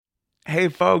Hey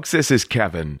folks, this is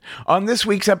Kevin. On this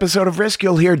week's episode of Risk,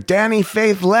 you'll hear Dani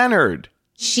Faith Leonard.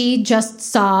 She just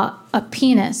saw a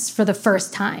penis for the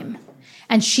first time,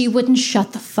 and she wouldn't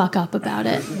shut the fuck up about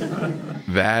it.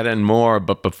 That and more,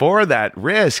 but before that,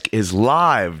 Risk is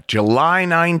live July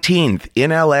 19th in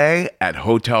LA at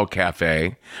Hotel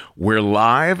Cafe. We're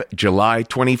live July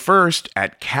 21st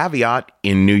at Caveat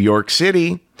in New York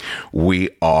City. We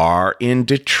are in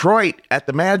Detroit at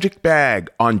the Magic Bag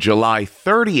on July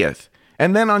 30th.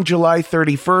 And then on July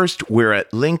 31st, we're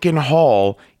at Lincoln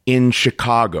Hall in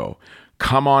Chicago.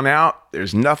 Come on out.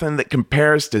 There's nothing that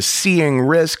compares to seeing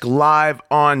Risk live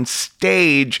on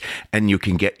stage. And you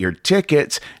can get your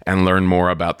tickets and learn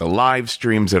more about the live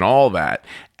streams and all that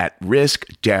at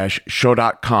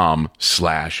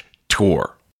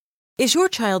risk-show.com/tour. Is your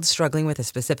child struggling with a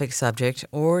specific subject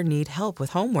or need help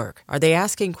with homework? Are they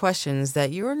asking questions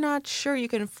that you're not sure you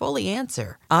can fully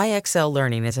answer? IXL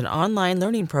Learning is an online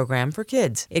learning program for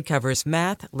kids. It covers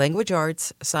math, language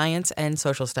arts, science, and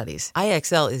social studies.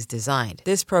 IXL is designed.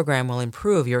 This program will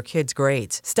improve your kids'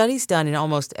 grades. Studies done in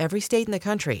almost every state in the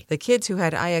country. The kids who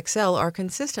had IXL are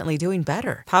consistently doing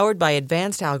better. Powered by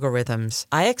advanced algorithms,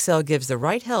 IXL gives the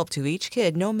right help to each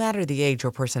kid no matter the age or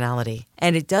personality.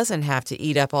 And it doesn't have to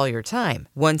eat up all your time.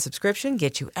 One subscription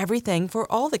gets you everything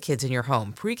for all the kids in your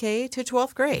home, pre-K to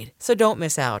 12th grade. So don't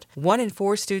miss out. 1 in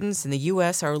 4 students in the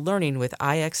U.S. are learning with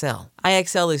IXL.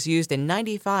 IXL is used in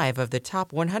 95 of the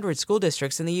top 100 school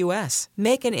districts in the U.S.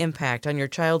 Make an impact on your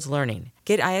child's learning.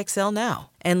 Get IXL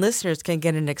now. And listeners can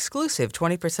get an exclusive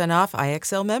 20% off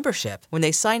IXL membership when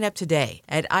they sign up today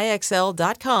at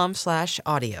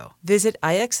IXL.com/audio. Visit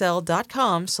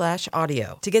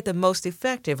IXL.com/audio to get the most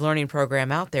effective learning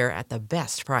program out there at the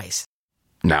best price.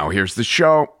 Now here's the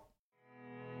show.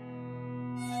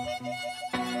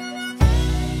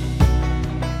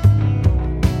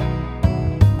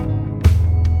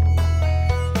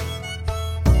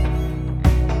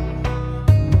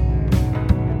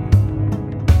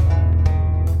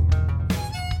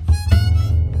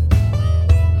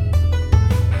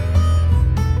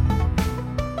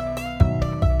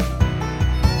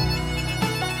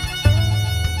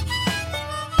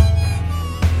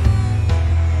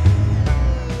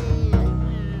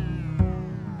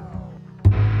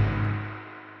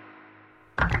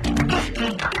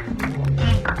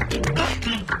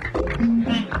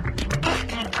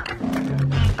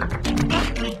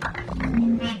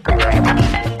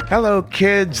 Hello,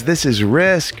 kids. This is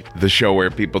Risk, the show where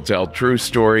people tell true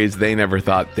stories they never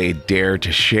thought they'd dare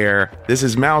to share. This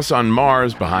is Mouse on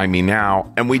Mars behind me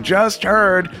now, and we just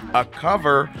heard a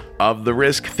cover of the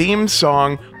Risk theme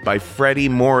song by Freddie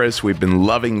Morris. We've been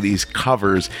loving these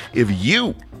covers. If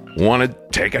you want to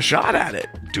take a shot at it,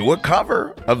 do a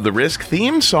cover of the Risk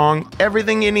theme song.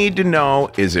 Everything you need to know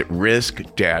is at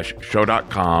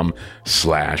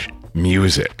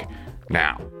risk-show.com/music.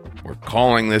 Now, we're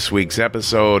calling this week's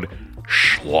episode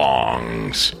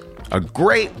Schlongs. A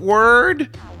great word,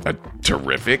 a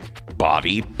terrific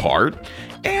body part,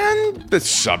 and the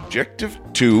subject of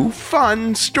 2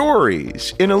 fun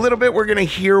stories. In a little bit, we're going to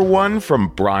hear one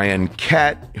from Brian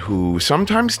Kett, who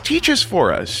sometimes teaches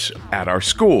for us at our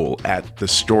school at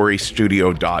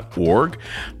thestorystudio.org.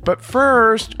 But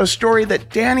first, a story that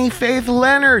Dani Faith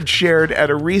Leonard shared at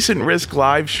a recent Risk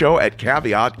Live show at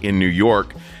Caveat in New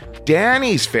York.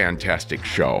 Dani's fantastic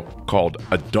show called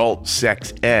Adult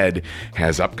Sex Ed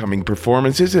has upcoming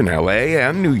performances in LA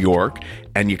and New York,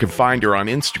 and you can find her on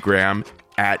Instagram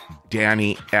at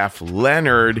Dani F.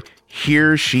 Leonard.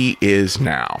 Here she is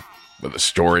now with a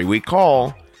story we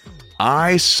call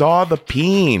I Saw the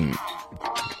Peen.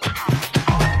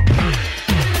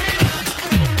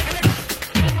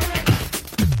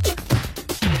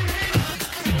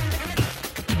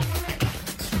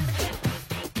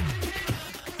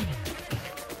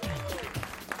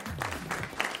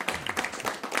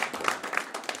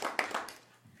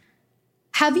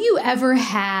 Have you ever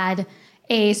had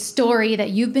a story that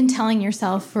you've been telling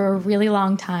yourself for a really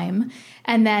long time,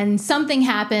 and then something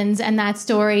happens and that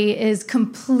story is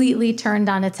completely turned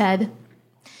on its head?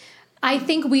 I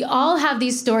think we all have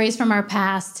these stories from our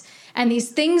past and these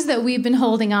things that we've been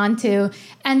holding on to.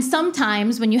 And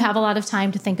sometimes when you have a lot of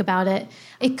time to think about it,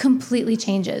 it completely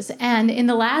changes. And in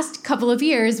the last couple of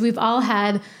years, we've all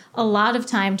had a lot of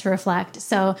time to reflect.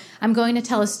 So I'm going to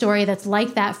tell a story that's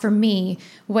like that for me,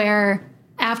 where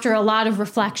after a lot of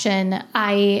reflection,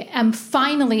 I am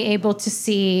finally able to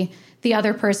see the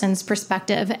other person's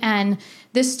perspective. And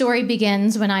this story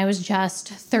begins when I was just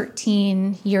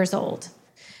 13 years old.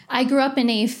 I grew up in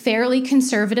a fairly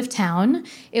conservative town.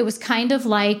 It was kind of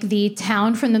like the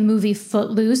town from the movie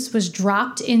Footloose was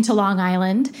dropped into Long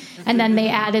Island, and then they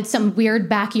added some weird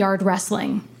backyard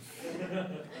wrestling.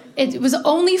 It was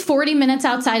only 40 minutes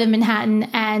outside of Manhattan,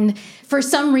 and for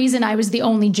some reason, I was the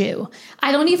only Jew.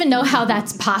 I don't even know how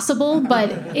that's possible, but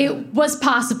it was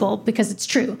possible because it's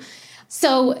true.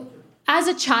 So as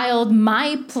a child,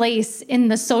 my place in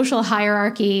the social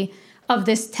hierarchy of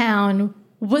this town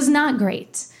was not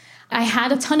great. I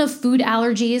had a ton of food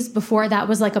allergies before that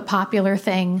was like a popular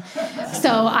thing. So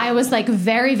I was like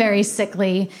very, very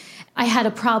sickly. I had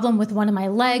a problem with one of my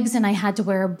legs and I had to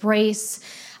wear a brace.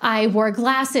 I wore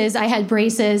glasses, I had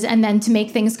braces, and then to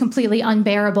make things completely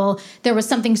unbearable, there was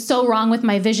something so wrong with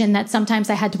my vision that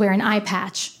sometimes I had to wear an eye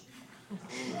patch.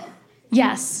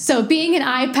 Yes, so being an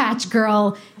eye patch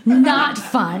girl, not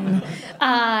fun.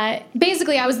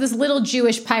 Basically, I was this little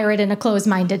Jewish pirate in a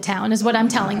closed-minded town, is what I'm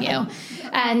telling you.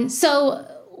 And so,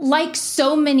 like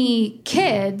so many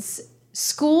kids,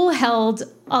 school held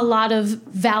a lot of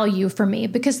value for me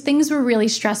because things were really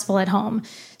stressful at home.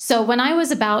 So when I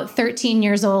was about 13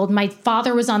 years old, my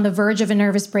father was on the verge of a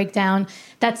nervous breakdown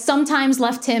that sometimes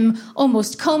left him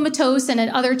almost comatose and at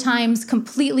other times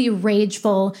completely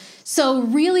rageful. So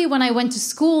really, when I went to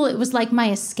school, it was like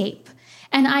my escape.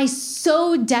 And I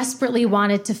so desperately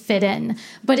wanted to fit in,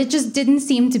 but it just didn't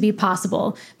seem to be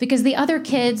possible because the other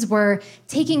kids were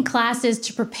taking classes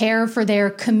to prepare for their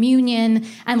communion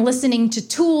and listening to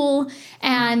Tool,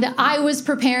 and I was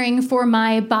preparing for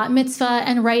my bat mitzvah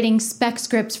and writing spec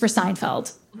scripts for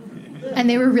Seinfeld. And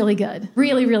they were really good,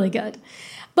 really, really good.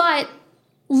 But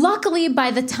luckily,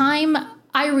 by the time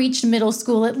I reached middle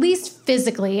school, at least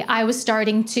physically, I was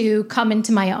starting to come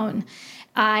into my own.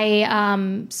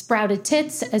 I sprouted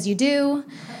tits, as you do,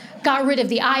 got rid of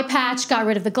the eye patch, got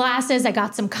rid of the glasses, I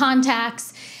got some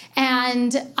contacts,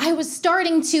 and I was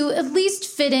starting to at least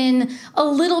fit in a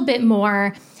little bit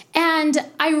more, and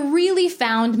I really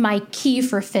found my key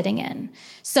for fitting in.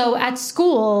 So at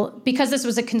school, because this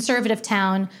was a conservative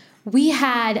town, we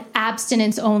had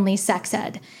abstinence-only sex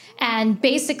ed. And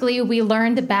basically, we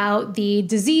learned about the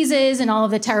diseases and all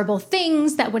of the terrible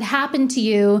things that would happen to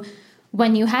you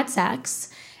when you had sex.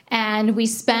 And we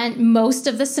spent most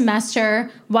of the semester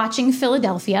watching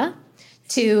Philadelphia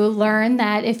to learn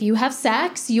that if you have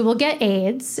sex, you will get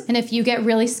AIDS. And if you get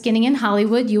really skinny in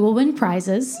Hollywood, you will win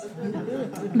prizes.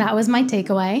 That was my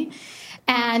takeaway.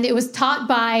 And it was taught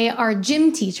by our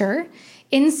gym teacher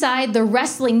inside the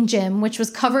wrestling gym, which was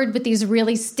covered with these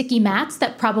really sticky mats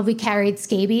that probably carried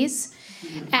scabies.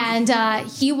 And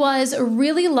he was a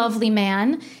really lovely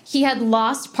man. He had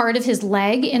lost part of his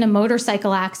leg in a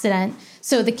motorcycle accident,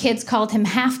 so the kids called him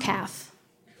half-calf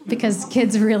because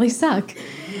kids really suck.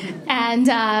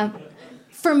 And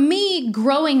for me,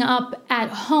 growing up at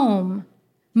home,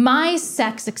 my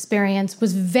sex experience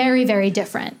was very, very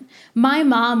different. My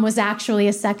mom was actually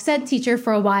a sex ed teacher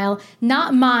for a while,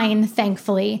 not mine,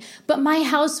 thankfully, but my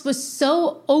house was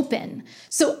so open.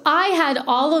 So I had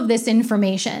all of this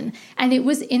information, and it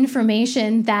was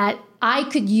information that I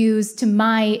could use to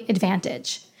my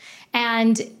advantage.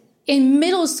 And in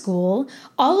middle school,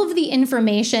 all of the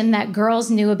information that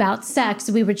girls knew about sex,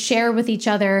 we would share with each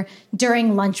other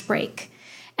during lunch break.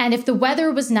 And if the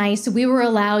weather was nice, we were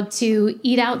allowed to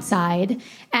eat outside,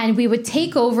 and we would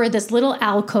take over this little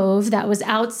alcove that was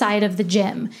outside of the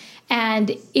gym.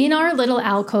 And in our little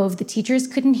alcove, the teachers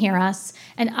couldn't hear us,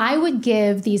 and I would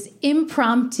give these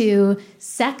impromptu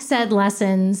sex ed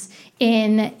lessons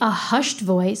in a hushed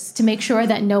voice to make sure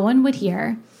that no one would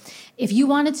hear. If you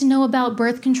wanted to know about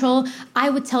birth control,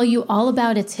 I would tell you all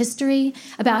about its history,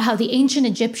 about how the ancient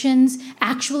Egyptians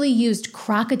actually used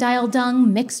crocodile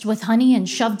dung mixed with honey and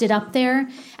shoved it up there,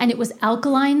 and it was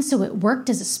alkaline, so it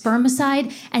worked as a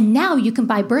spermicide, and now you can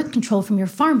buy birth control from your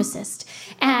pharmacist.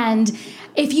 And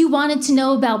if you wanted to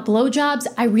know about blowjobs,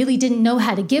 I really didn't know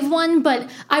how to give one, but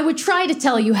I would try to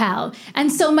tell you how.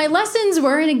 And so my lessons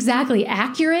weren't exactly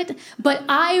accurate, but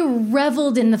I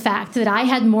reveled in the fact that I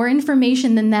had more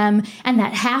information than them and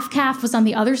that half-calf was on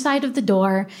the other side of the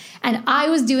door, and I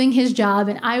was doing his job,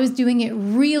 and I was doing it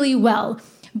really well.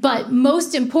 But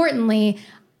most importantly,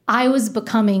 I was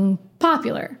becoming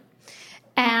popular.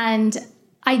 And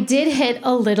I did hit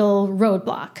a little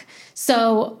roadblock.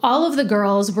 So all of the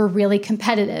girls were really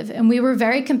competitive, and we were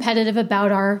very competitive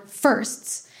about our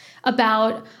firsts,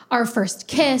 about our first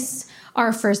kiss,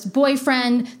 our first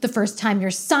boyfriend, the first time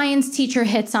your science teacher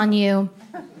hits on you.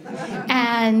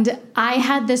 And I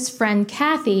had this friend,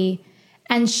 Kathy,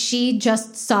 and she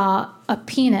just saw a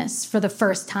penis for the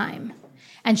first time,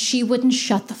 and she wouldn't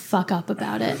shut the fuck up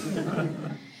about it.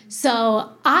 So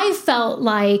I felt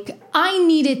like I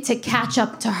needed to catch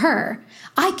up to her.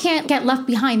 I can't get left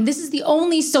behind. This is the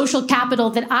only social capital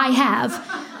that I have.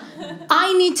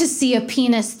 I need to see a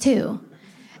penis too.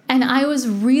 And I was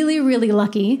really, really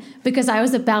lucky because I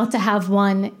was about to have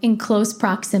one in close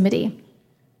proximity.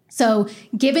 So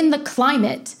given the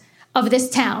climate of this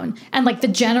town and like the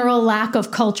general lack of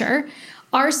culture,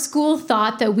 our school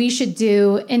thought that we should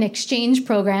do an exchange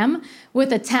program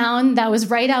with a town that was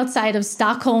right outside of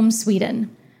Stockholm,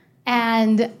 Sweden.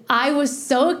 And I was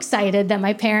so excited that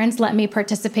my parents let me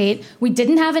participate. We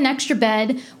didn't have an extra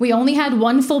bed. We only had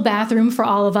one full bathroom for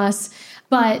all of us.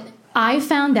 But I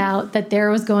found out that there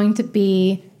was going to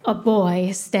be a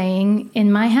boy staying in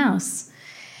my house.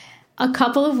 A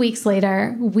couple of weeks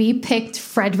later, we picked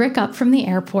Frederick up from the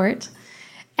airport,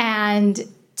 and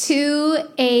to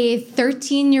a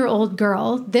 13-year-old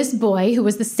girl, this boy, who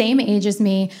was the same age as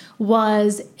me,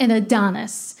 was an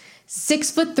Adonis,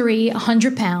 6'3",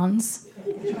 100 pounds.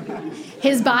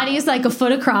 His body is like a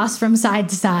foot across from side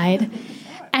to side,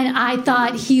 and I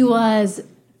thought he was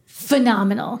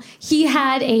phenomenal. He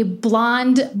had a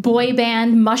blonde boy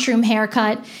band mushroom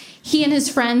haircut. He and his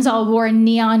friends all wore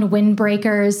neon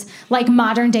windbreakers, like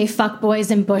modern-day fuckboys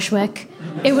in Bushwick.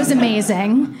 It was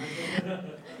amazing.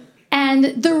 And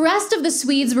the rest of the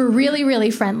Swedes were really,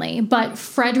 really friendly, but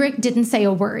Frederick didn't say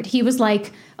a word. He was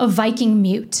like a Viking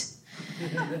mute.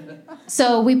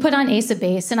 So we put on Ace of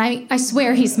Base, and I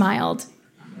swear he smiled.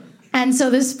 And so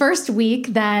this first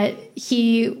week that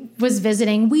he was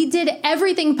visiting, we did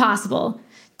everything possible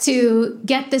to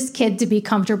get this kid to be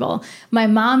comfortable. My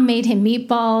mom made him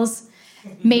meatballs.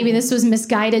 Maybe this was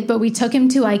misguided, but we took him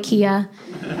to IKEA.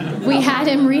 We had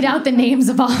him read out the names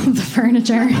of all of the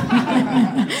furniture.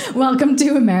 Welcome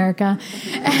to America.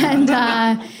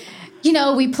 And,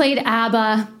 we played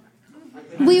ABBA.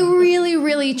 We really,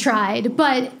 really tried.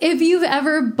 But if you've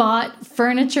ever bought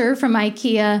furniture from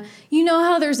IKEA, you know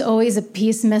how there's always a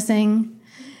piece missing.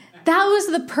 That was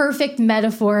the perfect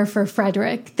metaphor for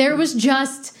Frederick. There was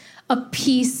just a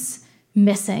piece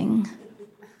missing.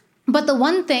 But the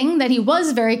one thing that he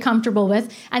was very comfortable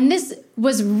with, and this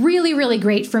was really, really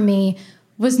great for me,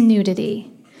 was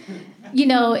nudity.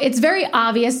 It's very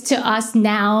obvious to us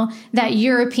now that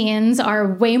Europeans are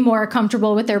way more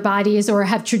comfortable with their bodies, or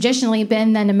have traditionally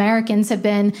been, than Americans have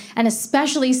been, and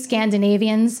especially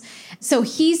Scandinavians. So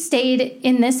he stayed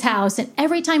in this house, and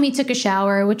every time he took a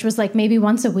shower, which was like maybe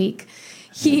once a week,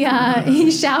 he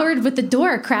showered with the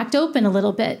door cracked open a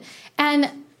little bit. And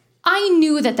I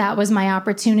knew that that was my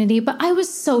opportunity, but I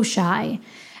was so shy.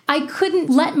 I couldn't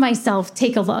let myself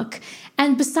take a look.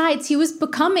 And besides, he was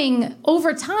becoming,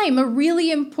 over time, a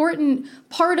really important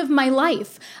part of my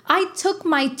life. I took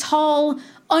my tall,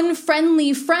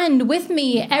 unfriendly friend with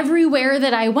me everywhere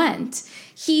that I went.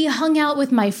 He hung out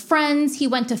with my friends. He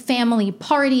went to family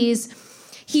parties.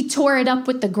 He tore it up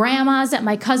with the grandmas at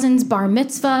my cousin's bar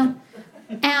mitzvah.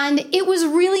 And it was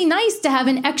really nice to have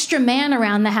an extra man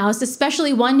around the house,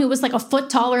 especially one who was like a foot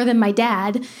taller than my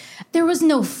dad. There was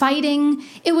no fighting.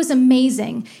 It was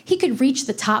amazing. He could reach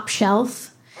the top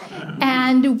shelf.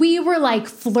 And we were like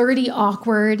flirty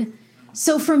awkward.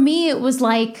 So for me, it was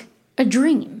like a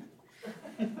dream.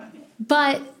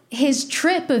 But his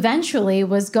trip eventually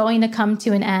was going to come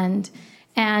to an end.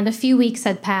 And a few weeks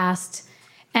had passed.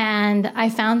 And I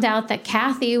found out that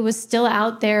Kathy was still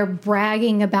out there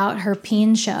bragging about her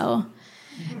peen show.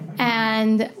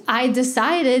 And I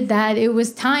decided that it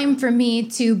was time for me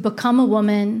to become a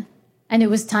woman, and it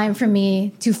was time for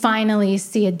me to finally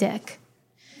see a dick.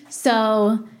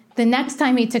 So the next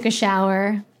time he took a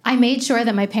shower, I made sure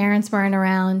that my parents weren't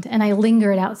around, and I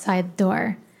lingered outside the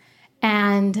door.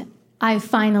 And I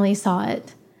finally saw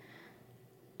it.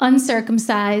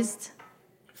 Uncircumcised,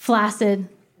 flaccid,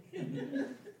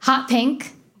 hot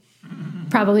pink,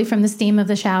 probably from the steam of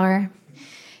the shower.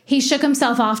 He shook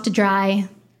himself off to dry,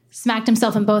 smacked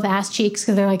himself in both ass cheeks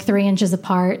because they're like 3 inches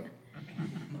apart.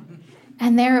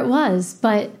 And there it was.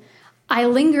 But I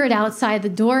lingered outside the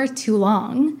door too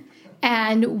long.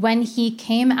 And when he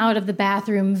came out of the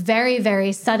bathroom very,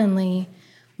 very suddenly,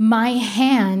 my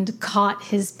hand caught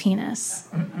his penis.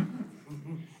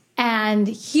 And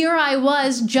here I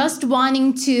was just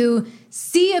wanting to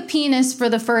see a penis for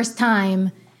the first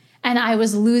time, and I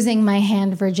was losing my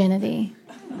hand virginity.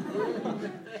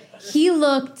 He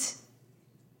looked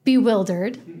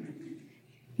bewildered,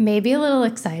 maybe a little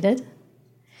excited,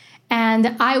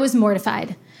 and I was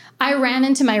mortified. I ran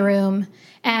into my room,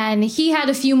 and he had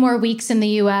a few more weeks in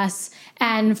the US,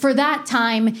 and for that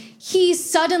time, he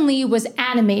suddenly was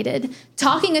animated,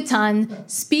 talking a ton,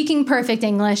 speaking perfect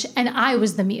English, and I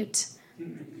was the mute.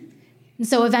 And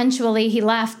so eventually he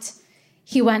left,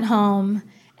 he went home,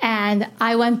 And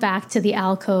I went back to the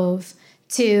alcove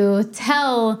to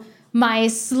tell my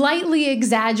slightly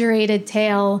exaggerated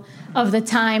tale of the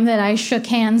time that I shook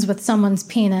hands with someone's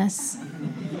penis.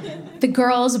 The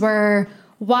girls were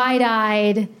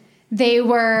wide-eyed. They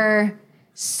were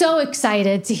so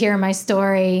excited to hear my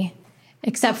story,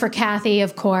 except for Kathy,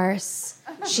 of course.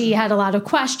 She had a lot of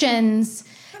questions.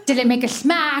 Did it make a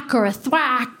smack or a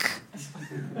thwack?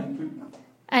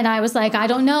 And I was like, I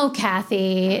don't know,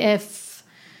 Kathy. If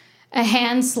a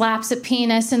hand slaps a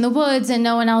penis in the woods and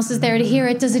no one else is there to hear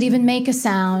it, does it even make a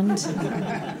sound?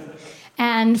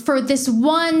 And for this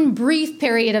one brief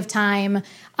period of time,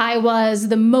 I was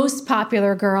the most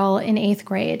popular girl in 8th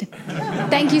grade.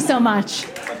 Thank you so much.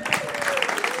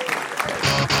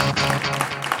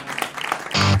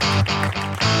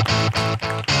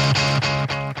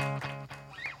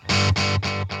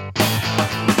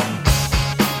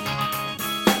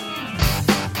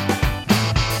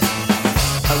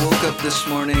 I woke up this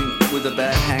morning with a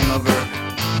bad hangover,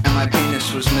 and my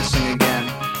penis was missing again.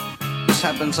 This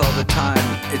happens all the time.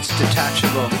 It's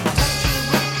detachable.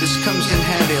 This comes in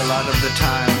handy a lot of the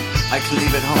time. I can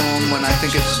leave it home when I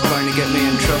think it's going to get me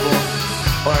in trouble,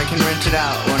 or I can rent it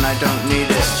out when I don't need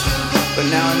it. But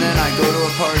now and then I go to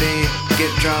a party,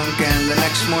 get drunk, and the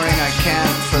next morning I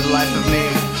can't, for the life of me,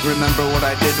 remember what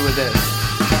I did with it.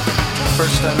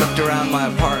 First I looked around my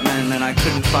apartment and I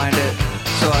couldn't find it,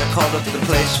 so I called up the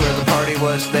place where the party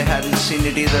was. They hadn't seen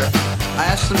it either. I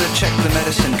asked them to check the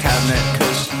medicine cabinet,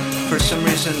 cause for some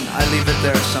reason I leave it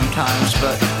there sometimes,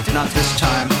 but not this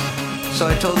time. So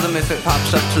I told them if it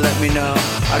pops up to let me know.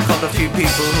 I called a few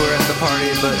people who were at the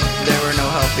party, but they were no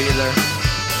help either.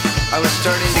 I was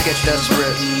starting to get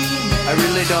desperate. I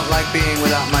really don't like being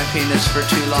without my penis for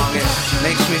too long. It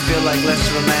makes me feel like less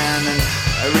of a man, and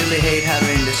I really hate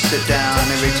having to sit down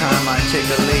every time I take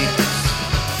a leak.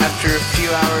 After a few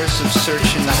hours of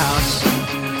searching the house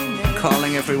and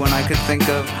calling everyone I could think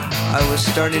of, I was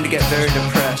starting to get very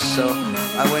depressed, so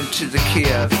I went to the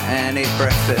Kiev and ate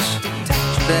breakfast.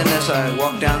 Then as I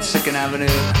walked down 2nd Avenue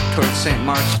towards St.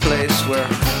 Mark's Place, where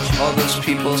all those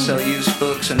people sell used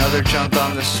books and other junk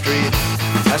on the street,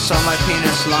 I saw my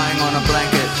penis lying on a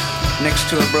blanket next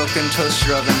to a broken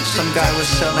toaster oven. Some guy was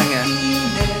selling it.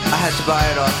 I had to buy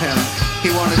it off him.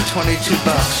 He wanted $22,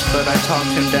 but I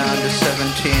talked him down to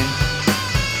 17.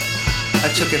 I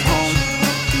took it home,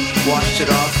 washed it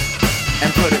off,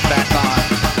 and put it back on.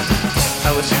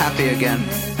 I was happy again,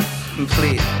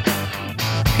 complete.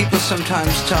 People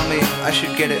sometimes tell me I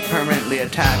should get it permanently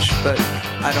attached, but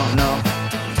I don't know.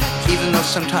 Even though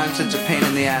sometimes it's a pain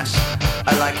in the ass,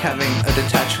 I like having a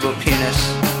detachable penis.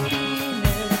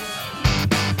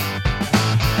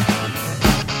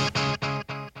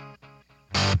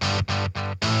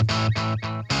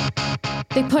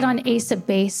 They put on Ace of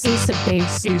Base. Ace of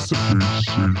Base. Ace of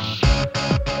Base.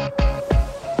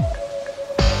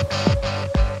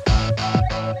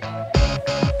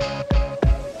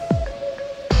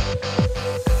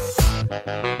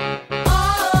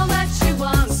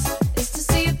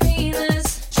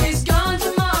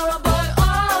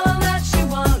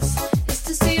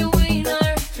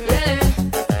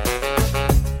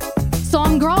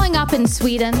 In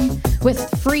Sweden with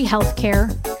free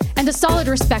healthcare and a solid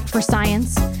respect for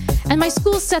science, and my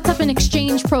school sets up an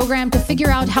exchange program to figure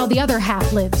out how the other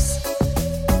half lives.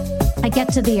 I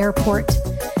get to the airport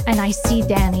and I see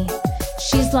Danny.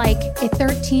 She's like a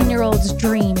 13-year-old's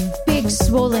dream, big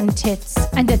swollen tits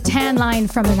and a tan line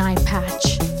from an eye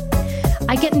patch.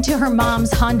 I get into her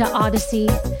mom's Honda Odyssey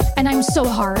and I'm so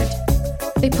hard.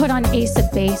 They put on Ace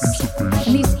of Base,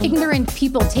 and these ignorant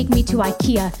people take me to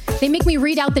IKEA. They make me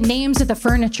read out the names of the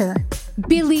furniture.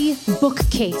 Billy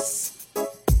Bookcase.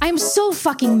 I'm so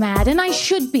fucking mad, and I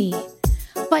should be.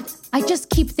 But I just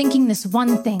keep thinking this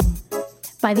one thing.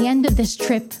 By the end of this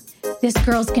trip, this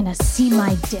girl's gonna see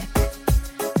my dick.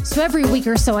 So every week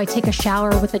or so I take a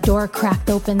shower with the door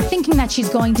cracked open, thinking that she's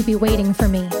going to be waiting for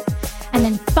me. And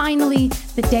then finally,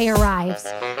 the day arrives.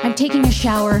 I'm taking a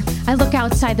shower, I look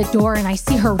outside the door and I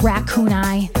see her raccoon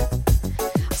eye.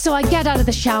 So I get out of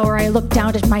the shower, I look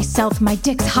down at myself, my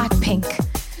dick's hot pink.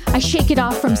 I shake it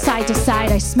off from side to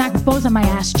side, I smack both of my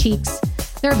ass cheeks.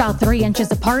 They're about 3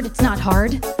 inches apart, it's not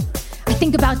hard. I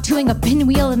think about doing a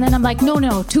pinwheel and then I'm like,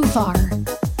 no, too far.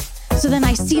 So then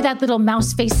I see that little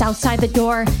mouse face outside the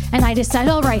door and I decide,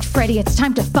 all right, Freddie, it's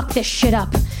time to fuck this shit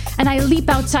up. And I leap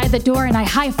outside the door and I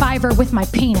high-five her with my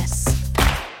penis.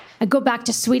 I go back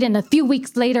to Sweden a few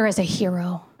weeks later as a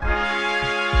hero.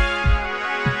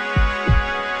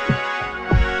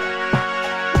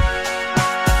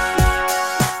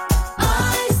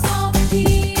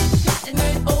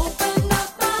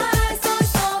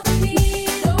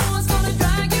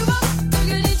 Drag you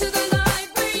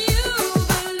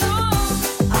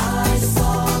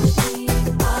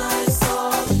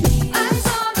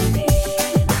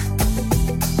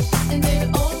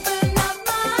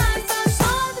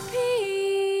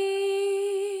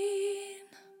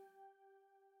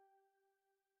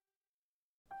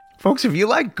Folks, if you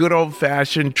like good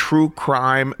old-fashioned true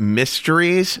crime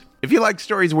mysteries, if you like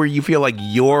stories where you feel like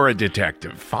you're a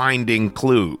detective finding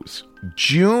clues,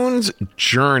 June's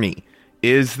Journey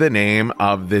is the name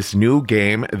of this new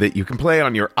game that you can play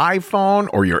on your iPhone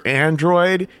or your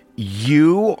Android.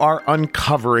 You are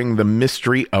uncovering the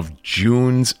mystery of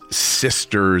June's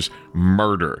sister's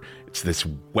murder. It's this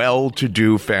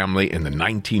well-to-do family in the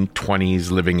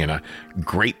 1920s living in a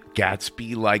Great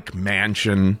Gatsby-like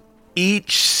mansion.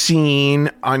 Each scene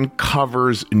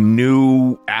uncovers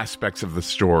new aspects of the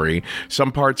story.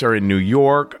 Some parts are in New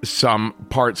York, some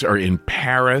parts are in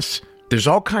Paris. There's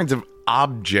all kinds of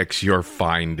objects you're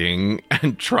finding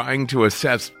and trying to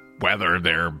assess whether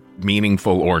they're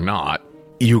meaningful or not.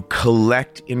 You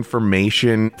collect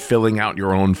information, filling out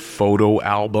your own photo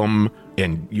album,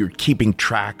 and you're keeping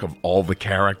track of all the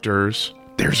characters.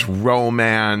 There's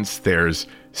romance, there's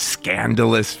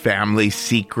scandalous family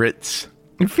secrets.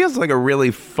 It feels like a really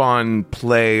fun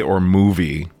play or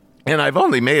movie. And I've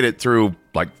only made it through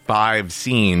like 5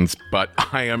 scenes, but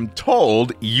I am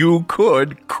told you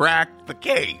could crack the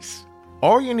case.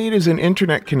 All you need is an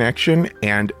internet connection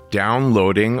and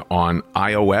downloading on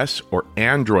iOS or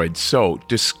Android. So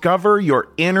discover your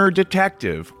inner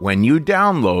detective when you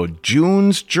download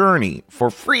June's Journey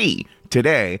for free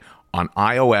today on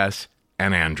iOS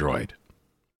and Android.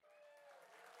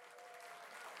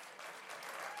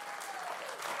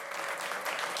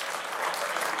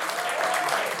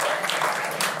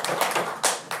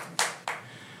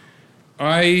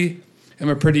 I am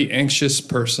a pretty anxious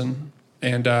person,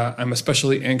 and I'm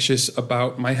especially anxious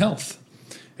about my health.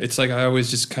 It's like I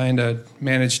always just kind of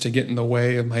manage to get in the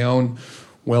way of my own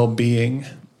well-being.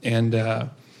 And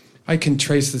I can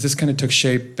trace this. This kind of took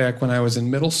shape back when I was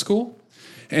in middle school.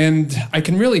 And I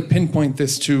can really pinpoint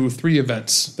this to 3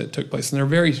 events that took place. And they're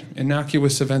very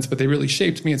innocuous events, but they really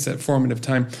shaped me. It's that formative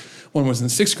time. One was in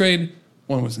 6th grade.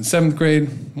 One was in 7th grade,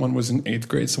 one was in 8th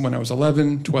grade. So when I was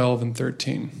 11, 12, and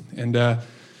 13. And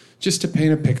just to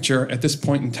paint a picture, at this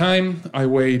point in time, I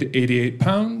weighed 88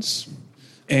 pounds,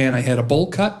 and I had a bowl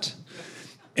cut,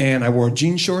 and I wore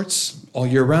jean shorts all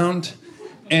year round,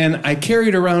 and I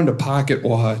carried around a pocket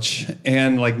watch,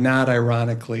 and like not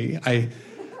ironically, I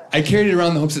carried it around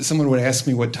in the hopes that someone would ask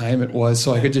me what time it was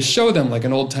so I could just show them like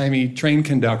an old-timey train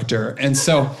conductor. And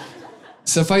so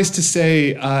suffice to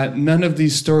say, none of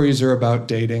these stories are about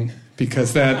dating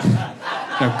because that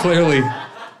clearly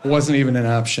wasn't even an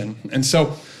option. And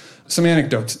so, some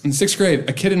anecdotes. In 6th grade,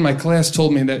 a kid in my class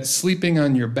told me that sleeping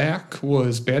on your back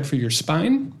was bad for your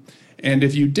spine, and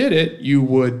if you did it, you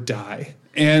would die.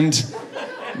 And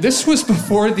this was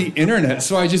before the internet,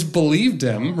 so I just believed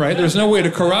him, right? There's no way to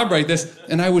corroborate this,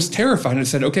 and I was terrified. And I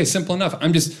said, okay, simple enough.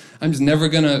 I'm just never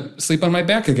gonna sleep on my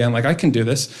back again. Like, I can do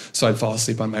this. So I'd fall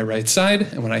asleep on my right side,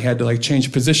 and when I had to like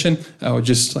change position, I would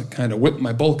just like kind of whip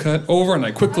my bowl cut over, and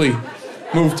I quickly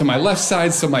moved to my left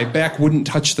side so my back wouldn't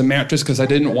touch the mattress because I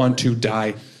didn't want to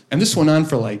die. And this went on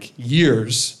for like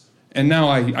years, and now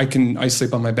I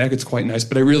sleep on my back. It's quite nice,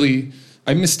 but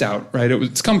I missed out, right?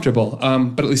 It's comfortable,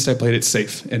 but at least I played it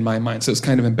safe in my mind, so it's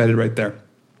kind of embedded right there.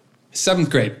 7th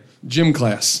grade, gym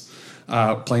class,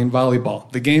 playing volleyball.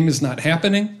 The game is not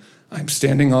happening. I'm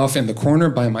standing off in the corner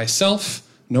by myself.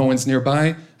 No one's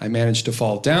nearby. I managed to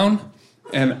fall down,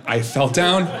 and I fell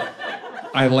down.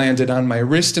 I landed on my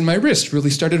wrist, and my wrist really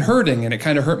started hurting, and it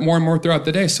kind of hurt more and more throughout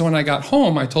the day. So when I got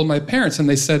home, I told my parents, and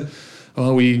they said,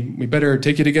 well, we better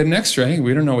take you to get an x-ray.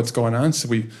 We don't know what's going on. So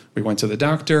we went to the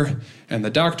doctor, and the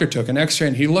doctor took an x-ray,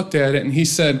 and he looked at it, and he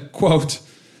said, quote,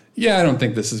 yeah, I don't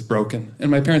think this is broken. And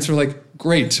my parents were like,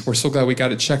 great, we're so glad we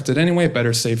got it checked it anyway,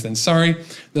 better safe than sorry.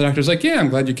 The doctor's like, yeah, I'm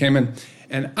glad you came in.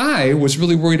 And I was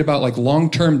really worried about like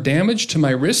long-term damage to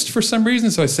my wrist for some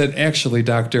reason. So I said, actually,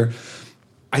 doctor,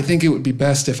 I think it would be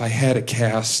best if I had a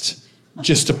cast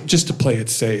just to play it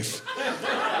safe.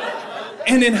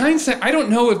 And in hindsight, I don't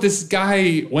know if this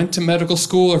guy went to medical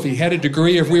school or if he had a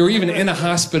degree or if we were even in a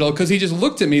hospital, because he just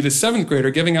looked at me, the 7th grader,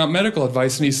 giving out medical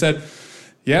advice, and he said,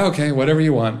 yeah, okay, whatever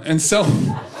you want. And so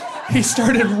he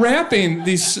started wrapping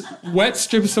these wet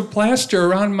strips of plaster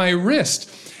around my wrist.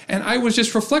 And I was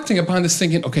just reflecting upon this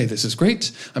thinking, okay, this is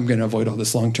great. I'm going to avoid all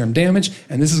this long-term damage,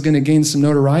 and this is going to gain some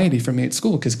notoriety for me at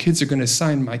school because kids are going to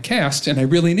sign my cast, and I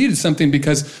really needed something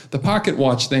because the pocket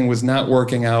watch thing was not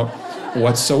working out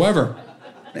whatsoever.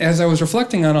 As I was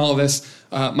reflecting on all of this,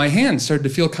 my hand started to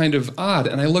feel kind of odd,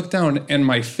 and I looked down, and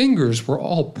my fingers were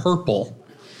all purple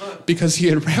because he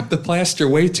had wrapped the plaster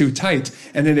way too tight,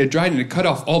 and it had dried, and it cut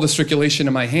off all the circulation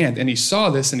in my hand. And he saw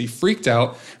this, and he freaked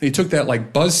out, and he took that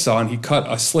like buzzsaw, and he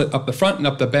cut a slit up the front and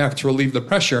up the back to relieve the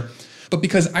pressure. But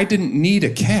because I didn't need a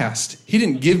cast, he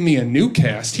didn't give me a new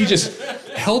cast. He just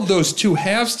held those two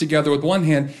halves together with one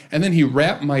hand, and then he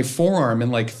wrapped my forearm in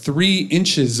like 3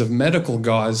 inches of medical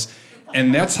gauze.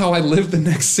 And that's how I lived the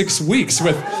next 6 weeks,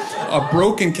 with a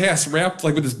broken cast wrapped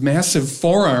like with this massive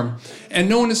forearm. And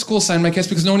no one at school signed my cast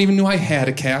because no one even knew I had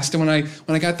a cast. And when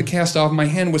I got the cast off, my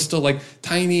hand was still like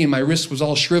tiny and my wrist was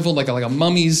all shriveled like a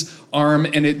mummy's arm.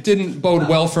 And it didn't bode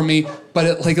well for me, but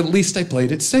at least I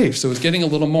played it safe. So it was getting a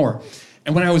little more.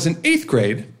 And when I was in 8th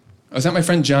grade, I was at my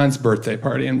friend John's birthday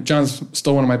party, and John's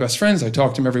still one of my best friends. I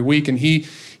talk to him every week, and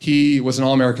he was an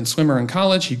All-American swimmer in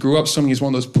college. He grew up swimming. He's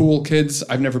one of those pool kids.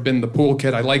 I've never been the pool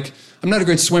kid. I'm not a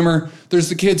great swimmer. There's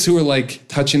the kids who are like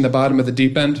touching the bottom of the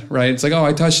deep end, right? It's like, oh,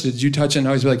 I touched it. Did you touch it? And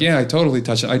I always be like, yeah, I totally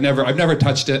touched it. I've never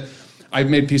touched it. I've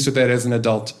made peace with that as an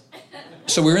adult.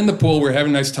 So we were in the pool. We were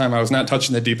having a nice time. I was not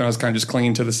touching the deep end. I was kind of just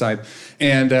clinging to the side.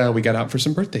 And we got out for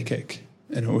some birthday cake.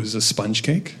 And it was a sponge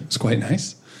cake. It was quite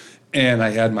nice. And I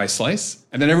had my slice.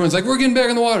 And then everyone's like, we're getting back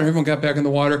in the water. Everyone got back in the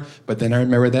water. But then I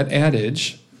remember that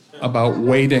adage about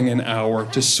waiting an hour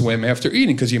to swim after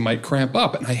eating because you might cramp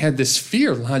up. And I had this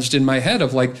fear lodged in my head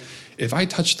of like, if I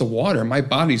touch the water, my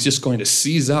body's just going to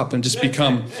seize up and just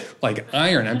become like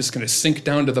iron. I'm just going to sink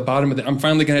down to the bottom of I'm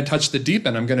finally going to touch the deep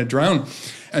end. I'm going to drown.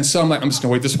 And so I'm like, I'm just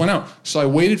going to wait this one out. So I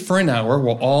waited for an hour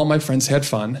while all my friends had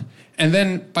fun. And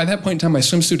then by that point in time, my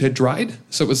swimsuit had dried.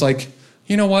 So it was like,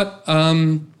 you know what?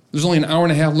 There's only an hour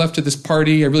and a half left to this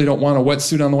party. I really don't want a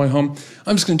wetsuit on the way home.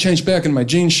 I'm just going to change back in my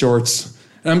jean shorts.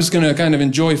 And I'm just going to kind of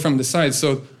enjoy from the side.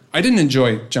 So I didn't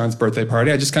enjoy John's birthday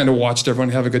party. I just kind of watched everyone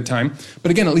have a good time.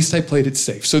 But again, at least I played it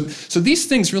safe. So these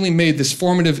things really made this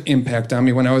formative impact on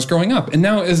me when I was growing up. And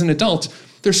now as an adult,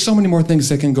 there's so many more things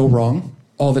that can go wrong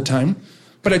all the time.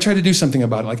 But I try to do something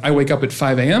about it. Like I wake up at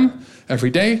 5 a.m. every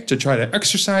day to try to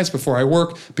exercise before I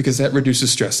work because that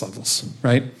reduces stress levels,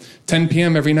 right? 10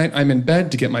 p.m. every night I'm in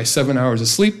bed to get my 7 hours of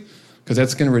sleep because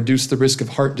that's going to reduce the risk of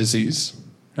heart disease,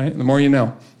 right? The more you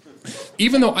know.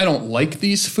 Even though I don't like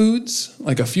these foods,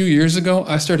 like a few years ago,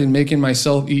 I started making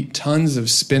myself eat tons of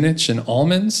spinach and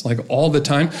almonds, like all the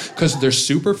time, because they're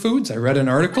superfoods. I read an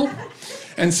article.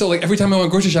 And so like every time I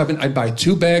went grocery shopping, I'd buy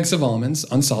 2 bags of almonds,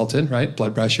 unsalted, right,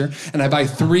 blood pressure, and I'd buy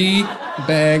 3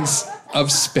 bags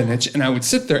of spinach, and I would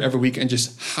sit there every week and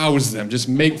just house them, just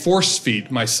force feed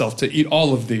myself to eat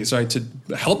all of these, right, to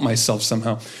help myself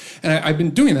somehow. And I've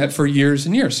been doing that for years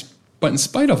and years. But in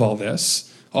spite of all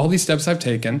this, all these steps I've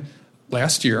taken,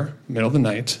 last year, middle of the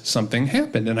night, something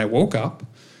happened, and I woke up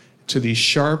to these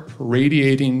sharp,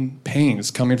 radiating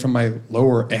pains coming from my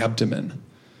lower abdomen.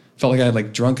 Felt like I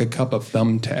had drunk a cup of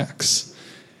thumbtacks.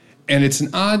 And it's an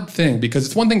odd thing because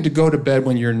it's one thing to go to bed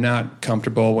when you're not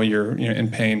comfortable, when you're in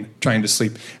pain, trying to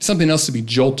sleep. It's something else to be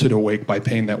jolted awake by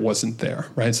pain that wasn't there,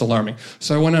 right? It's alarming.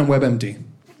 So I went on WebMD,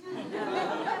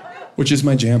 which is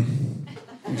my jam.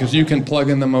 Because you can plug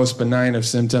in the most benign of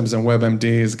symptoms, and WebMD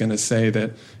is going to say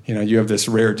that you have this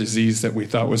rare disease that we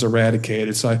thought was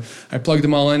eradicated. So I plugged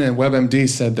them all in, and WebMD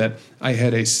said that I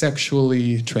had a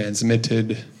sexually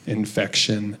transmitted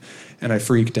infection, and I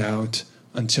freaked out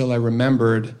until I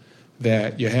remembered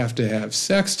that you have to have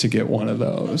sex to get one of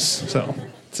those. So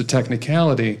it's a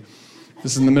technicality.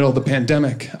 This is in the middle of the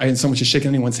pandemic. I hadn't so much as shaken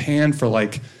anyone's hand for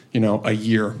a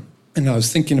year. And I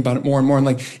was thinking about it more and more.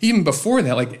 And even before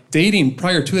that, dating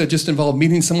prior to that just involved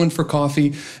meeting someone for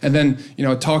coffee and then,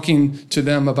 talking to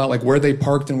them about where they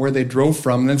parked and where they drove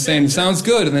from and then saying, sounds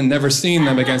good, and then never seeing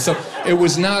them again. So it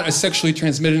was not a sexually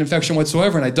transmitted infection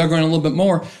whatsoever. And I dug around a little bit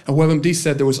more. And WebMD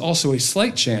said there was also a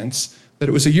slight chance that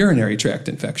it was a urinary tract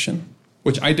infection,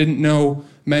 which I didn't know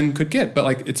men could get.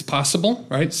 But it's possible,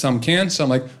 right? Some can. So I'm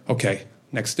like, okay.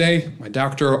 Next day, my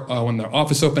doctor, when the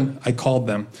office opened, I called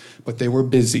them. But they were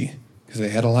busy because they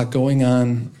had a lot going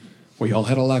on. We all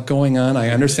had a lot going on. I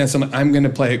understand I'm going to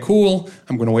play it cool.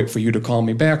 I'm going to wait for you to call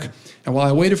me back. And while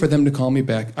I waited for them to call me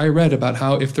back, I read about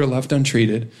how if they're left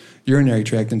untreated, urinary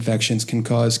tract infections can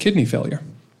cause kidney failure.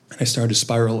 And I started to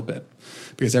spiral a bit.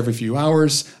 Because every few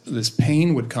hours, this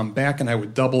pain would come back and I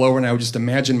would double over and I would just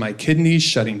imagine my kidneys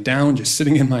shutting down, just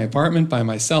sitting in my apartment by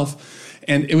myself.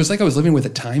 And it was like I was living with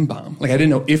a time bomb. I didn't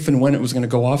know if and when it was going to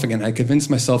go off again. I convinced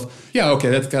myself, yeah,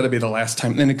 okay, that's got to be the last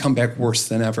time. And then it'd come back worse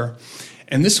than ever.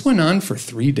 And this went on for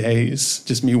 3 days,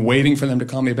 just me waiting for them to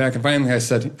call me back. And finally I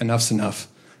said, enough's enough.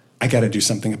 I got to do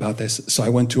something about this. So I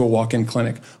went to a walk-in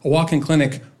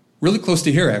clinic really close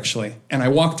to here, actually. And I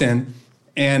walked in,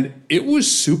 and it was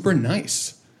super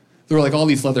nice. There were all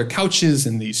these leather couches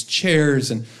and these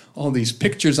chairs and all these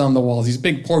pictures on the walls, these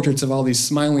big portraits of all these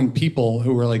smiling people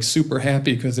who were super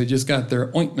happy because they just got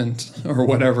their ointment or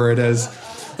whatever it is.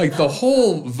 The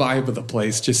whole vibe of the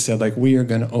place just said we are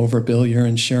going to overbill your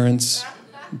insurance.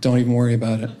 Don't even worry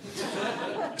about it.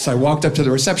 So I walked up to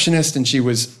the receptionist, and she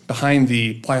was behind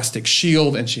the plastic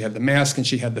shield, and she had the mask, and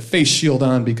she had the face shield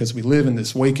on because we live in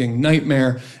this waking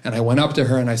nightmare. And I went up to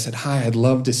her, and I said, "Hi, I'd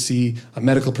love to see a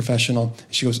medical professional."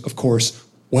 And she goes, "Of course,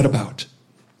 what about?"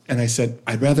 And I said,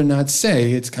 "I'd rather not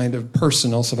say, it's kind of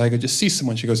personal, so if I could just see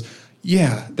someone." She goes,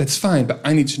 "Yeah, that's fine, but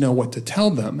I need to know what to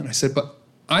tell them." And I said, "But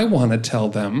I want to tell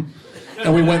them."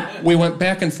 And we went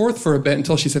back and forth for a bit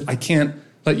until she said, "I can't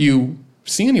let you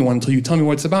see anyone until you tell me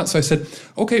what it's about." So I said,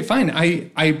 "Okay, fine.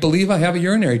 I believe I have a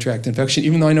urinary tract infection,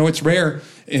 even though I know it's rare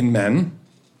in men.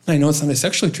 I know it's not a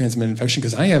sexually transmitted infection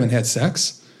because I haven't had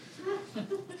sex."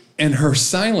 And her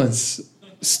silence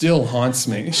still haunts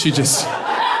me. She just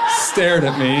stared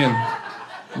at me and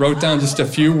wrote down just a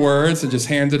few words and just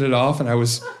handed it off, and I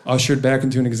was ushered back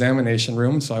into an examination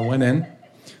room. So I went in.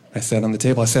 I sat on the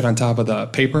table. I sat on top of the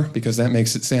paper because that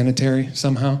makes it sanitary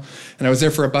somehow. And I was there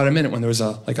for about a minute when there was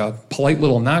a polite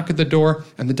little knock at the door,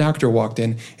 and the doctor walked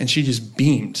in, and she just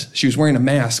beamed. She was wearing a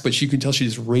mask, but you could tell she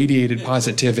just radiated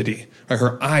positivity. Right?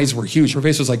 Her eyes were huge. Her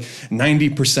face was like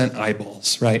 90%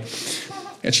 eyeballs, right?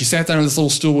 And she sat down on this little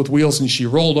stool with wheels, and she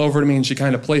rolled over to me, and she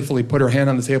kind of playfully put her hand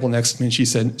on the table next to me, and she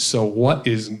said, "So what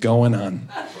is going on?"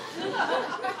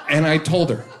 And I told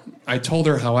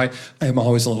her how I am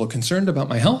always a little concerned about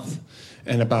my health,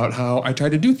 and about how I try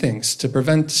to do things to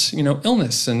prevent,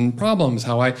 illness and problems,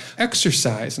 how I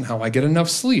exercise and how I get enough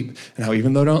sleep, and how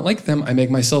even though I don't like them, I make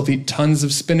myself eat tons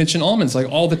of spinach and almonds like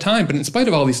all the time. But in spite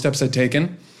of all these steps I'd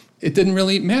taken, it didn't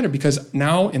really matter because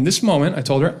now in this moment, I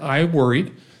told her I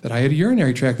worried that I had a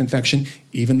urinary tract infection,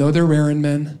 even though they're rare in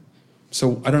men.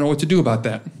 So I don't know what to do about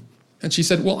that. And she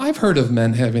said, "Well, I've heard of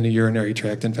men having a urinary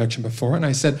tract infection before." And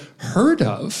I said, "Heard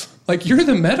of? Like, you're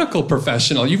the medical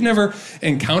professional. You've never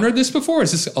encountered this before?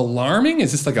 Is this alarming?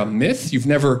 Is this like a myth? You've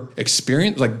never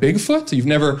experienced, like Bigfoot? You've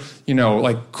never,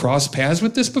 crossed paths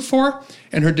with this before?"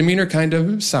 And her demeanor kind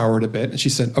of soured a bit. And she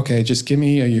said, "Okay, just give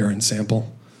me a urine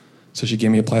sample." So she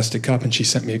gave me a plastic cup, and she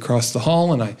sent me across the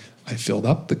hall, and I filled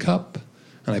up the cup.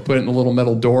 And I put it in the little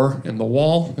metal door in the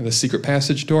wall, in the secret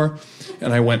passage door.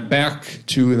 And I went back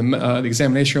to the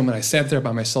examination room, and I sat there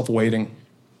by myself waiting.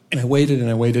 And I waited and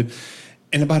I waited.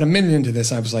 And about a minute into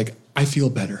this, I was like, I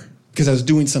feel better. Because I was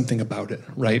doing something about it,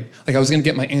 right? Like I was going to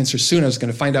get my answer soon. I was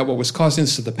going to find out what was causing it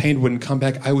so the pain wouldn't come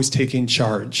back. I was taking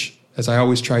charge, as I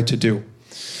always tried to do.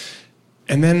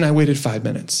 And then I waited 5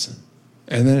 minutes.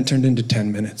 And then it turned into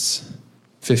 10 minutes,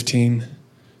 15,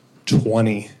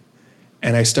 20.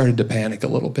 And I started to panic a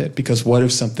little bit because what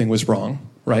if something was wrong,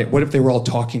 right? What if they were all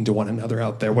talking to one another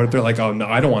out there? What if they're like, "Oh, no,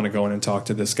 I don't want to go in and talk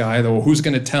to this guy. Well, who's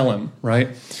going to tell him," right?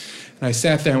 And I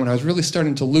sat there, and when I was really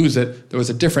starting to lose it, there was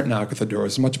a different knock at the door.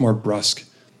 It was much more brusque.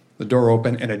 The door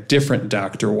opened, and a different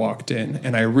doctor walked in.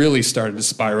 And I really started to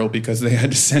spiral because they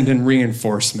had to send in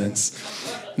reinforcements.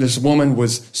 This woman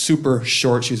was super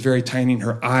short. She was very tiny, and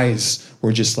her eyes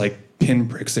were just like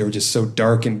pinpricks. They were just so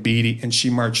dark and beady, and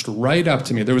she marched right up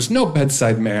to me. There was no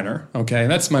bedside manner, okay?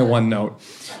 That's my one note.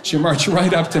 She marched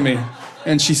right up to me,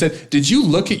 and she said, "Did you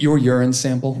look at your urine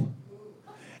sample?"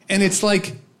 And it's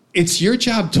like, it's your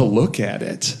job to look at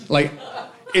it. Like,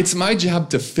 it's my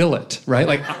job to fill it, right?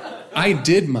 Like, I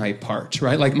did my part,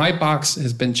 right? Like, my box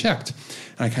has been checked.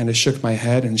 And I kind of shook my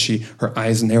head, and her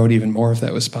eyes narrowed even more, if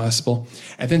that was possible.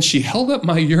 And then she held up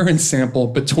my urine sample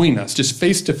between us, just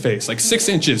face to face, like 6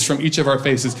 inches from each of our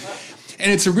faces.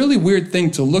 And it's a really weird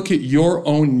thing to look at your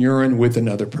own urine with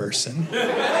another person.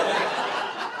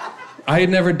 I had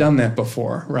never done that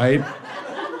before, right?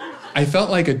 I felt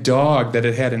like a dog that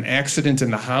had had an accident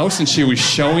in the house, and she was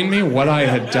showing me what I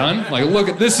had done. Like,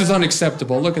 look, this is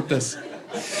unacceptable. Look at this.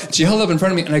 She held it up in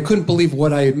front of me, and I couldn't believe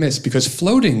what I had missed, because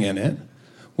floating in it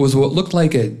was what looked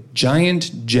like a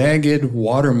giant, jagged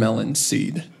watermelon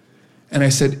seed. And I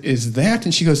said, "Is that?"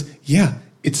 And she goes, "Yeah,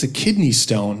 it's a kidney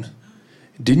stone.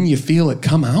 Didn't you feel it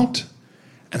come out?"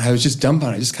 And I was just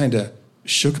dumbfounded. I just kind of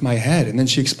shook my head. And then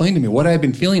she explained to me what I had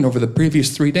been feeling over the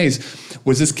previous 3 days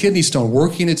was this kidney stone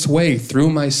working its way through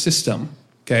my system,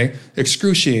 okay?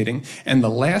 Excruciating. And the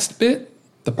last bit,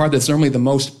 the part that's normally the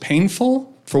most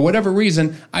painful, for whatever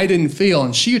reason, I didn't feel.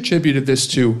 And she attributed this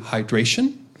to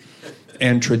hydration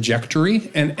and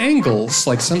trajectory and angles,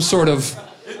 like some sort of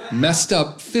messed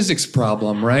up physics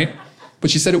problem, right?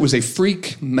 But she said it was a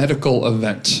freak medical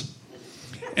event.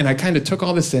 And I kind of took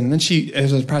all this in. And then she,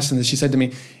 as I was processing this, she said to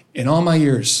me, "In all my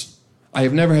years, I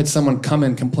have never had someone come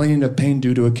in complaining of pain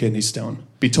due to a kidney stone,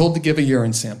 be told to give a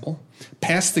urine sample,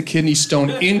 pass the kidney stone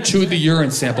into the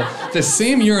urine sample, the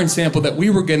same urine sample that we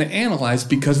were going to analyze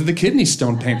because of the kidney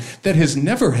stone pain. That has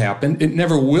never happened. It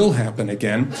never will happen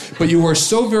again. But you are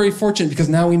so very fortunate because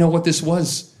now we know what this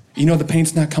was. You know the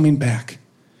pain's not coming back."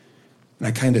 And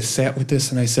I kind of sat with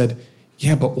this and I said,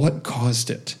 yeah, but what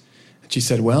caused it? And she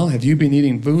said, well, have you been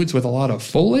eating foods with a lot of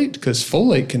folate? Because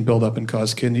folate can build up and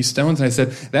cause kidney stones. And I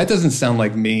said, that doesn't sound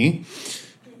like me.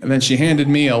 And then she handed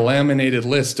me a laminated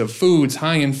list of foods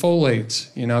high in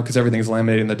folate, because everything's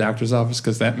laminated in the doctor's office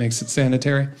because that makes it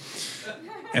sanitary.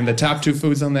 And the top 2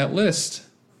 foods on that list,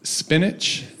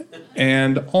 spinach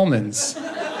and almonds.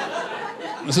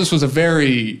 This was a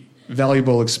very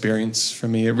valuable experience for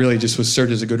me. It really just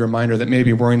served as a good reminder that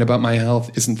maybe worrying about my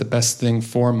health isn't the best thing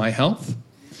for my health.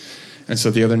 And so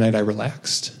the other night I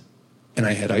relaxed and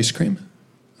I had ice cream.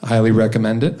 I highly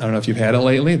recommend it. I don't know if you've had it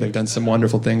lately. They've done some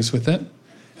wonderful things with it.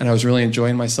 And I was really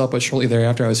enjoying myself, but shortly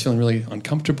thereafter I was feeling really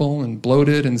uncomfortable and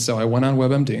bloated, and so I went on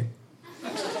WebMD.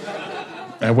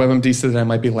 And WebMD said that I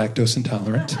might be lactose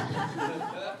intolerant,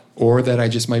 or that I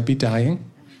just might be dying,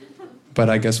 but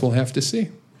I guess we'll have to see.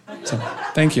 So,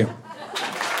 thank you.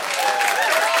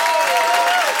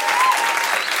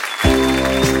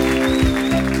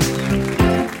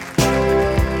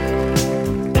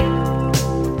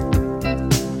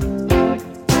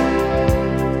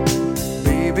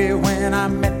 Baby, when I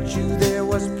met you, there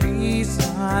was peace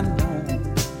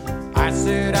unknown. I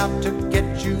set out to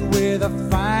get you with a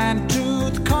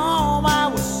fine-tooth comb. I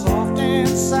was soft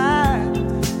inside.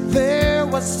 There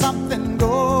was something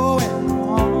going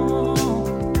on.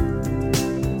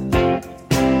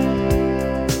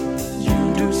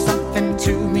 You do something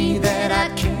to me that I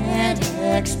can't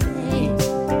explain.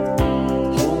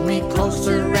 Hold me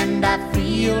closer and I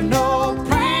feel no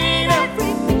pain.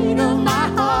 Every beat of my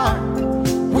heart,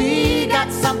 we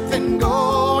got something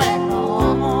going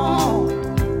on.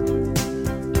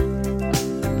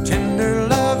 Tender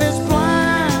love is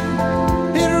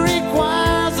blind. It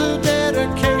requires a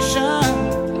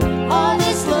dedication. All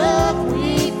this love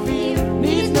we feel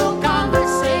needs no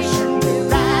conversation. We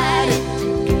ride it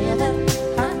together,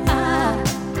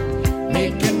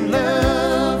 making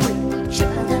love with each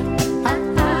other.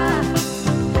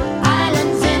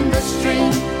 Islands in the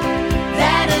stream,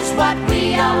 that is what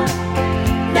we are.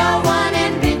 No one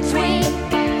in between.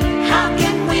 How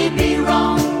can we be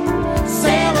wrong?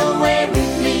 Sail away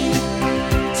with me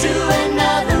to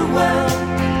another world,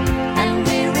 and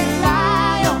we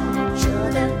rely on each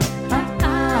other.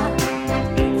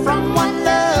 From one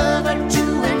lover to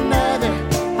another.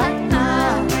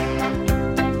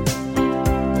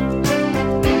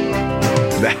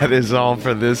 That is all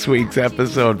for this week's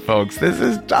episode, folks. This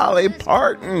is Dolly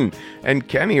Parton and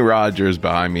Kenny Rogers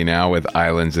behind me now with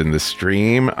Islands in the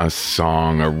Stream, a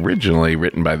song originally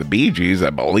written by the Bee Gees,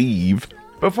 I believe.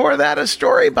 Before that, a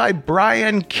story by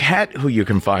Brian Kett, who you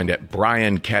can find at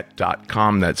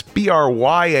bryankett.com. That's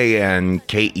BRYANKETT.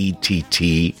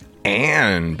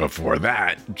 And before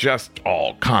that, just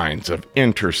all kinds of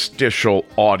interstitial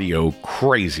audio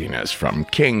craziness from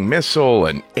King Missile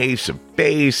and Ace of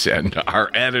Base and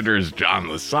our editors John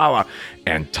LaSala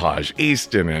and Taj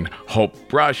Easton and Hope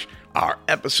Brush, our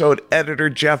episode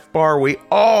editor Jeff Barr. We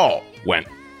all went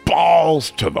balls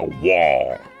to the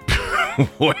wall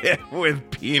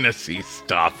with penisy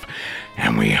stuff,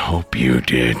 and we hope you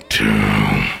did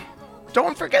too.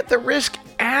 Don't forget the Risk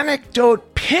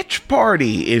Anecdote Pitch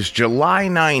Party is July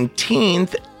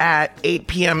 19th at 8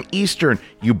 p.m. Eastern.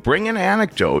 You bring an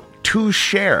anecdote to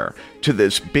share to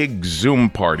this big Zoom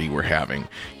party we're having.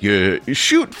 You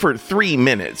shoot for 3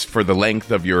 minutes for the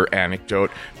length of your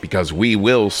anecdote, because we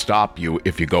will stop you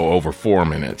if you go over 4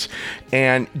 minutes.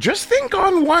 And just think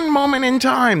on one moment in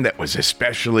time that was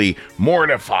especially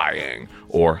mortifying,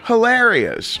 or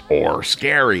hilarious, or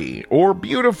scary, or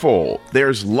beautiful.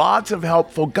 There's lots of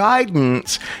helpful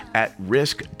guidance at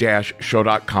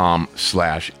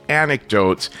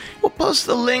risk-show.com/anecdotes. We'll post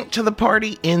the link to the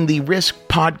party in the Risk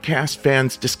Podcast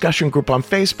Fans discussion group on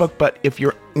Facebook, but if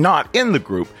you're not in the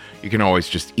group, you can always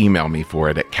just email me for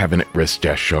it at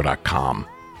kevin@risk-show.com.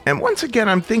 And once again,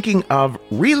 I'm thinking of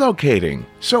relocating.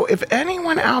 So if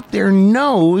anyone out there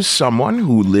knows someone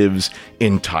who lives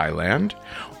in Thailand,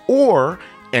 or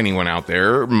anyone out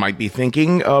there might be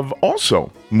thinking of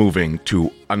also moving to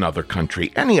another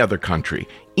country, any other country,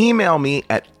 email me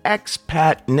at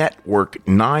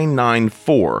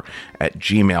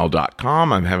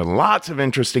expatnetwork994@gmail.com. I'm having lots of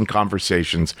interesting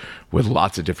conversations with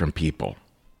lots of different people.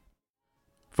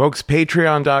 Folks,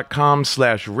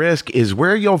 patreon.com/risk is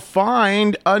where you'll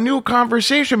find a new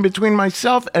conversation between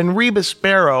myself and Reba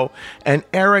Sparrow and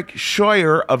Eric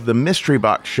Scheuer of the Mystery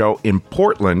Box Show in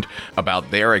Portland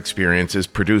about their experiences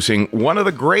producing one of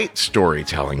the great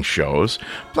storytelling shows,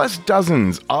 plus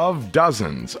dozens of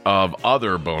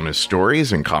other bonus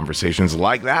stories and conversations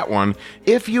like that one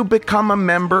if you become a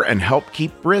member and help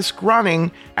keep Risk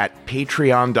running at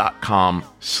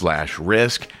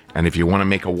patreon.com/risk. And if you want to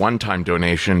make a one-time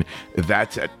donation,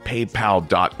 that's at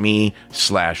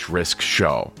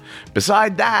paypal.me/riskshow.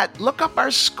 Beside that, look up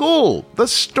our school, The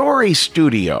Story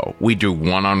Studio. We do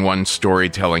one-on-one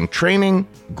storytelling training,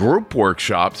 group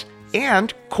workshops,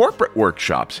 and corporate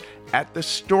workshops at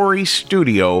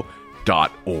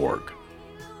thestorystudio.org.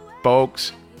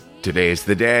 Folks, today's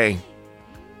the day.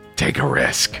 Take a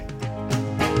risk.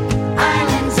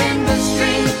 Islands in the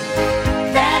street,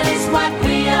 that is what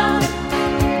we are.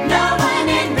 No one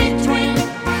in between.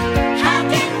 How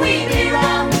can we be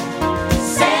wrong?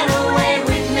 Sail away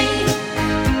with me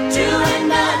to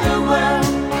another world,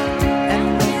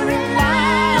 and we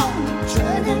rely on each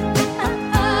other.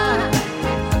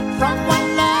 From one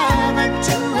lover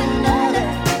to another.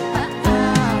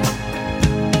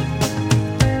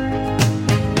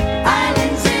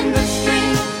 Islands in the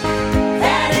street,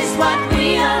 that is what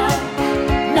we are.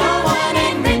 No one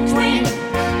in between.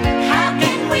 How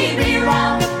can we be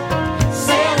wrong?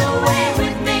 Sail away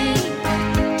with me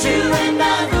to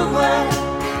another world,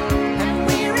 and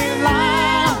we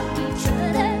rely on each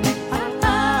other.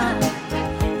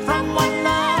 From one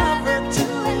lover to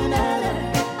another.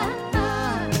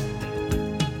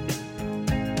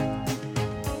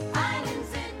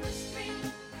 Islands in the street,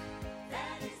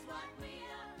 that is what we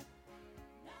are.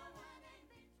 No one in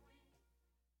between.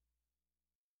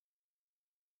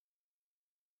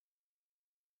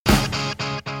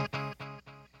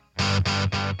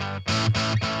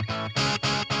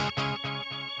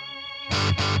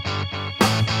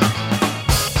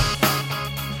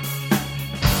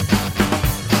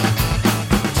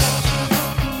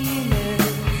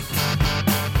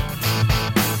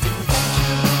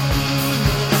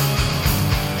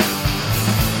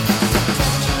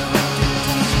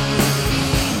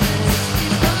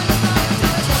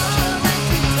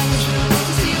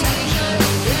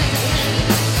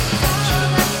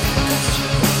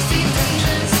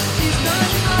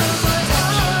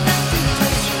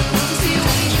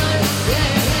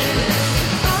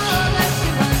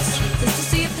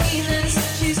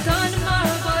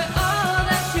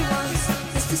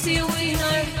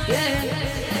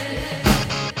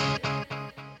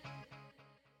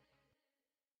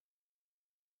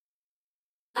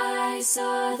 I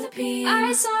saw the peas.